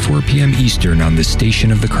 weekdays at 4 p.m. Eastern on the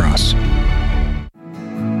Station of the Cross.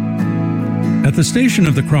 At the Station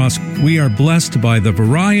of the Cross, we are blessed by the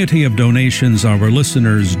variety of donations our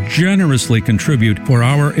listeners generously contribute for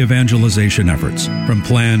our evangelization efforts, from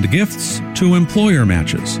planned gifts to employer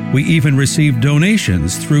matches. We even receive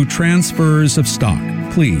donations through transfers of stock.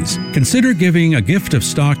 Please consider giving a gift of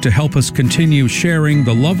stock to help us continue sharing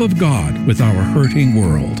the love of God with our hurting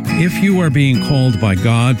world. If you are being called by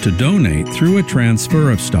God to donate through a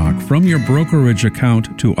transfer of stock from your brokerage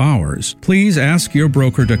account to ours, please ask your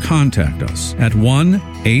broker to contact us at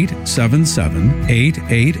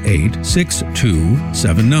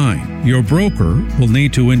 1-877-888-6279. Your broker will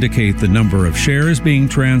need to indicate the number of shares being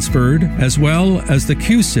transferred as well as the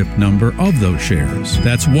QSIP number of those shares.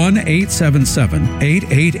 That's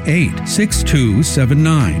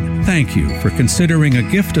 1-877-888-6279. Thank you for considering a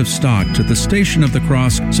gift of stock to the Station of the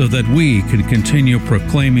Cross so that we can continue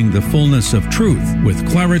proclaiming the fullness of truth with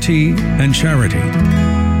clarity and charity.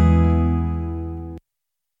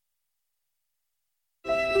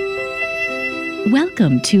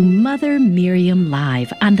 Welcome to Mother Miriam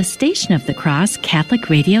Live on the Station of the Cross Catholic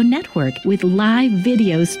Radio Network with live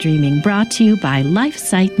video streaming brought to you by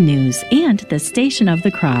LifeSite News and the Station of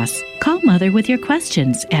the Cross. Call Mother with your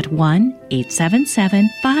questions at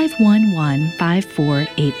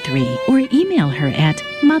 1-877-511-5483 or email her at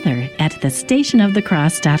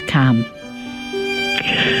mother@thestationofthecross.com.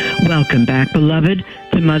 Welcome back, beloved,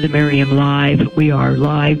 to Mother Miriam Live. We are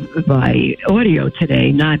live by audio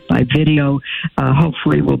today, not by video.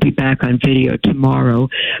 Hopefully we'll be back on video tomorrow.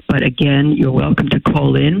 But again, you're welcome to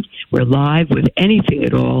call in. We're live with anything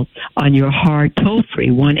at all on your heart,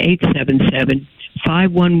 toll-free,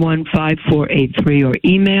 1-877-511-5483, or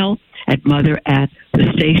email at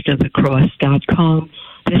mother@thestationofthecross.com.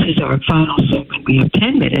 This is our final segment. We have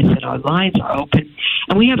 10 minutes and our lines are open.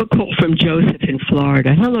 And we have a call from Joseph in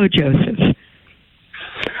Florida. Hello, Joseph.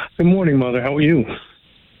 Good morning, Mother. How are you?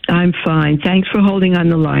 I'm fine. Thanks for holding on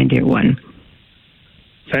the line, dear one.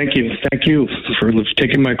 Thank you. Thank you for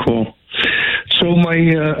taking my call. So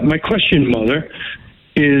my question, Mother,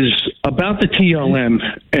 is about the TLM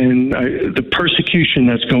and the persecution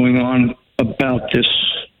that's going on about this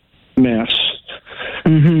Mass.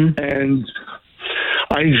 Mm-hmm. And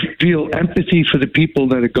I feel empathy for the people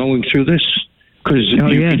that are going through this, because you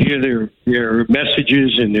can hear their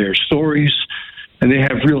messages and their stories, and they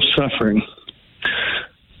have real suffering.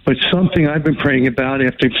 But something I've been praying about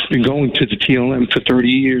after been going to the TLM for 30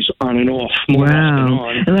 years on and off. More off than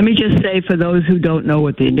on. And let me just say, for those who don't know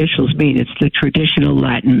what the initials mean, it's the traditional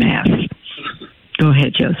Latin Mass. Go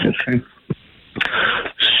ahead, Joseph. Okay.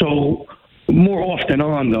 So more off than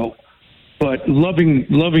on, though, but loving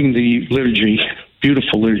the liturgy,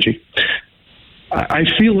 beautiful liturgy. I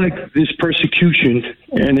feel like this persecution,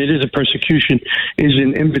 and it is a persecution, is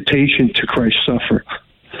an invitation to Christ's suffering.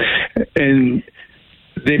 And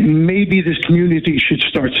that maybe this community should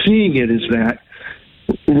start seeing it as that,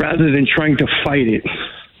 rather than trying to fight it.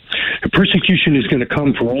 The persecution is going to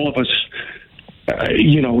come for all of us.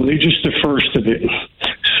 They're just the first of it.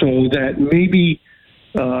 So that maybe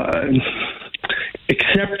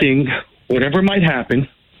accepting whatever might happen,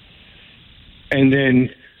 and then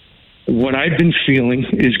what I've been feeling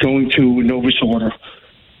is going to Novus Ordo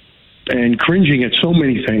and cringing at so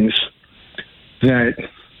many things that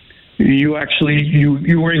you're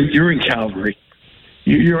in Calvary.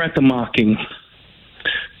 You're at the mocking.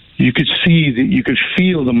 You could see that, you could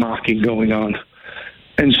feel the mocking going on.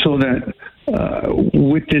 And so that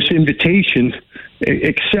with this invitation,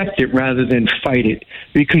 accept it rather than fight it,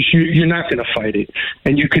 because you're not going to fight it.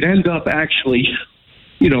 And you could end up actually,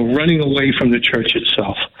 running away from the church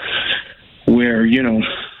itself. where,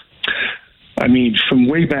 I mean, from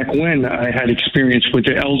way back when, I had experience with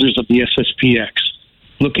the elders of the SSPX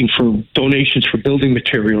looking for donations for building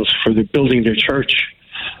materials for building their church,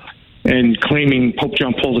 and claiming Pope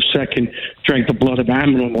John Paul II drank the blood of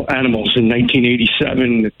animals in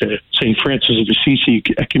 1987 at the St. Francis of Assisi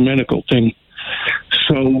ecumenical thing.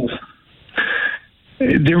 So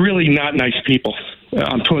they're really not nice people.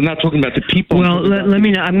 I'm not talking about the people. Well, let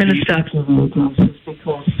me know. I'm going to stop you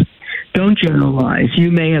because don't generalize.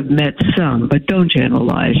 You may have met some, but don't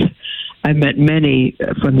generalize. I've met many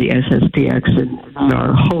from the SSPX, and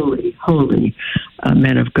are holy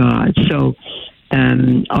men of God. So,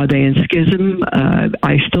 are they in schism?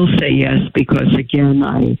 I still say yes, because again,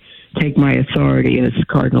 I take my authority as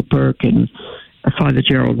Cardinal Burke and Father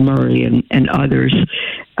Gerald Murray and others.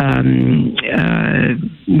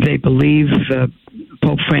 They believe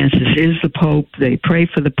Pope Francis is the Pope. They pray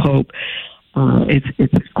for the Pope.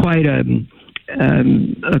 It's quite a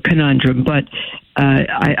conundrum, but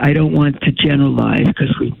I don't want to generalize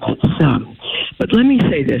because we've met some. But let me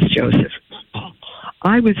say this, Joseph.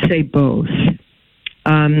 I would say both.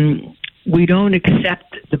 We don't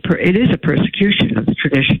accept it is a persecution of the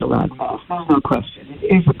traditional Latin Mass. No question. It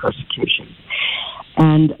is a persecution.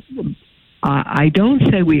 And I don't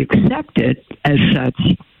say we accept it as such.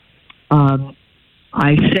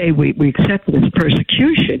 I say we accept it as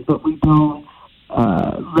persecution, but we don't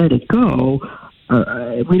let it go.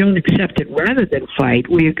 We don't accept it rather than fight.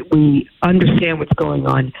 We understand what's going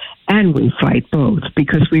on, and we fight both,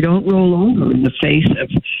 because we don't roll over in the face of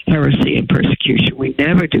heresy and persecution. We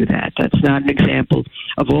never do that. That's not an example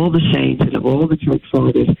of all the saints and of all the church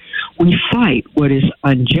fathers. We fight what is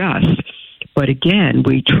unjust, but again,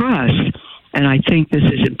 we trust, and I think this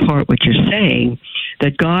is in part what you're saying,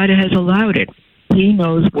 that God has allowed it. He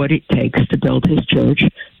knows what it takes to build his church,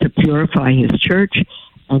 to purify his church,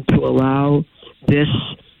 and to allow this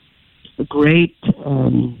great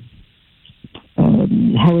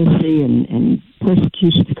heresy and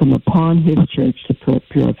persecution to come upon his church to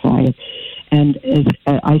purify it. And as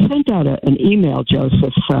I sent out an email,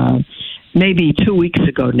 Joseph, maybe 2 weeks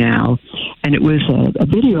ago now, and it was a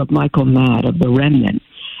video of Michael Matt of the Remnant.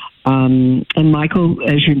 And Michael,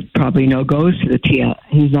 as you probably know, goes to the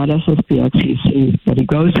he's not SSPX, but he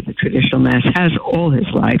goes to the traditional Mass, has all his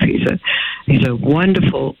life. He's a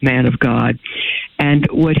wonderful man of God. And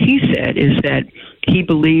what he said is that he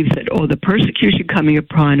believes that the persecution coming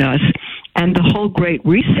upon us and the whole great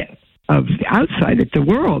reset of outside of the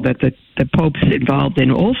world that the Pope's involved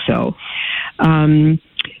in also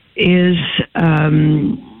is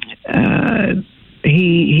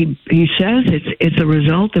he says it's a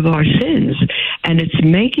result of our sins, and it's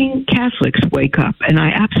making Catholics wake up, and I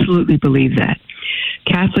absolutely believe that.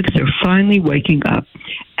 Catholics are finally waking up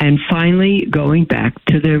and finally going back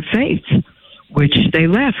to their faith, which they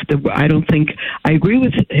left. I agree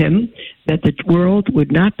with him that the world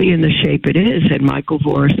would not be in the shape it is, and Michael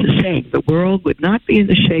Voris is saying the world would not be in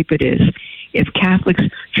the shape it is if Catholics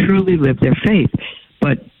truly lived their faith.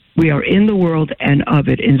 But we are in the world and of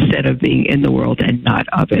it instead of being in the world and not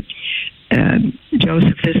of it.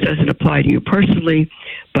 Joseph, this doesn't apply to you personally,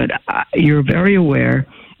 but you're very aware,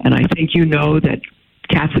 and I think you know that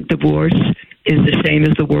Catholic divorce is the same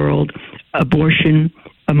as the world. Abortion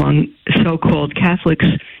among so-called Catholics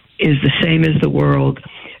is the same as the world.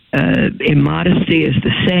 Immodesty is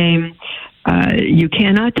the same. You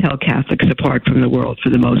cannot tell Catholics apart from the world for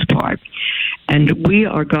the most part. And we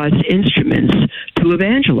are God's instruments to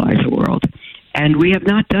evangelize the world. And we have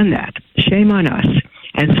not done that. Shame on us.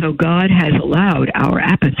 And so God has allowed our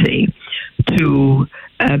apathy to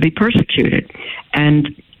be persecuted.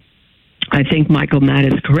 And I think Michael Matt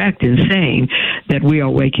is correct in saying that we are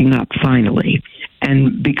waking up finally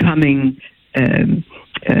and becoming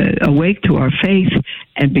awake to our faith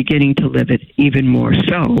and beginning to live it even more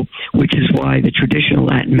so, which is why the traditional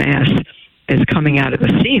Latin Mass is coming out of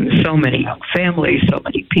the seams. So many young families, so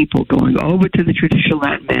many people going over to the traditional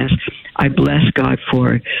Latin Mass. I bless God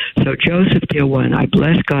for it. So Joseph, dear one, I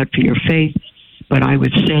bless God for your faith, but I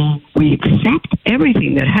would say we accept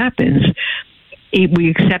everything that happens. We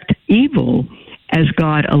accept evil as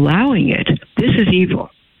God allowing it. This is evil.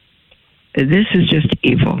 This is just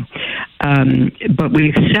evil. But we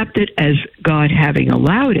accept it as God having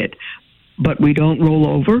allowed it, but we don't roll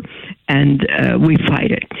over, and we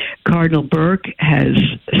fight it. Cardinal Burke has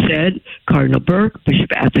said, Cardinal Burke,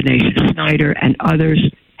 Bishop Athanasius Snyder, and others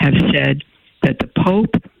have said that the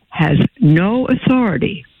Pope has no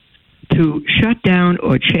authority to shut down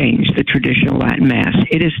or change the traditional Latin Mass.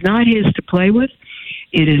 It is not his to play with.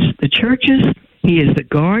 It is the Church's. He is the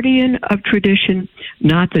guardian of tradition,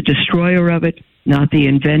 not the destroyer of it, not the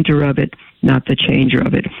inventor of it, not the changer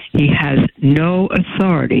of it. He has no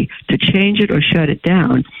authority to change it or shut it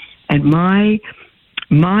down. And my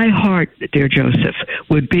heart, dear Joseph,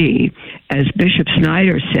 would be, as Bishop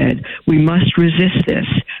Snyder said, we must resist this.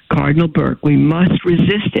 Cardinal Burke, we must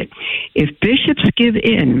resist it. If bishops give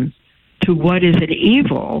in to what is an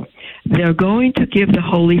evil, they're going to give the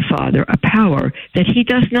Holy Father a power that he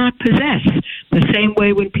does not possess, the same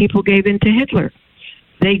way when people gave in to Hitler.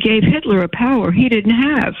 They gave Hitler a power he didn't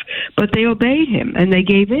have, but they obeyed him and they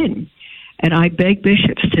gave in. And I beg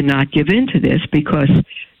bishops to not give in to this, because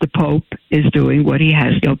the Pope is doing what he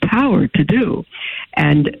has no power to do.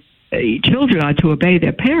 And children are to obey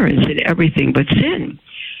their parents in everything but sin.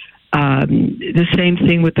 The same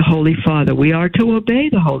thing with the Holy Father. We are to obey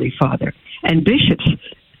the Holy Father, and bishops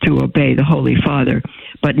to obey the Holy Father,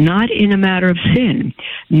 but not in a matter of sin,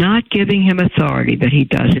 not giving him authority that he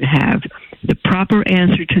doesn't have. The proper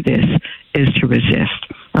answer to this is to resist.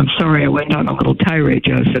 I'm sorry I went on a little tirade,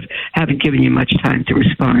 Joseph. Haven't given you much time to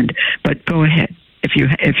respond, but go ahead if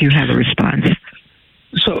you have a response.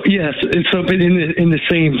 So yes, but in the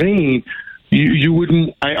same vein, you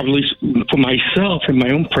wouldn't, at least for myself in my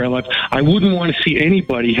own prayer life, I wouldn't want to see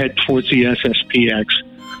anybody head towards the SSPX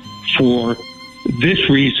for this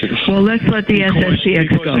reason. Well, let's let the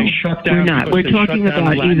SSPX go. We're not. We're talking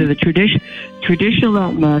about either the traditional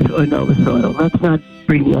Latin Mass or Novus Ordo. Let's not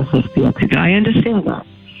bring the SSPX in. I understand that.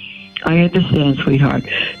 I understand, sweetheart.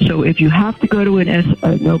 So if you have to go to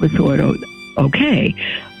a Novus Ordo, okay.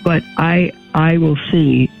 But I will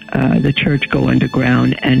see the church go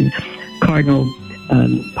underground, and Cardinal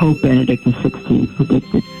Pope Benedict XVI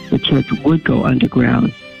predicted the church would go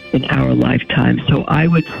underground in our lifetime. So I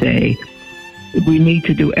would say we need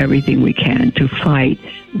to do everything we can to fight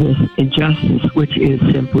this injustice, which is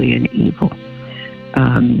simply an evil.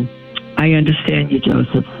 I understand you,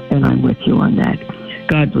 Joseph, and I'm with you on that.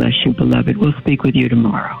 God bless you, beloved. We'll speak with you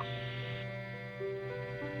tomorrow.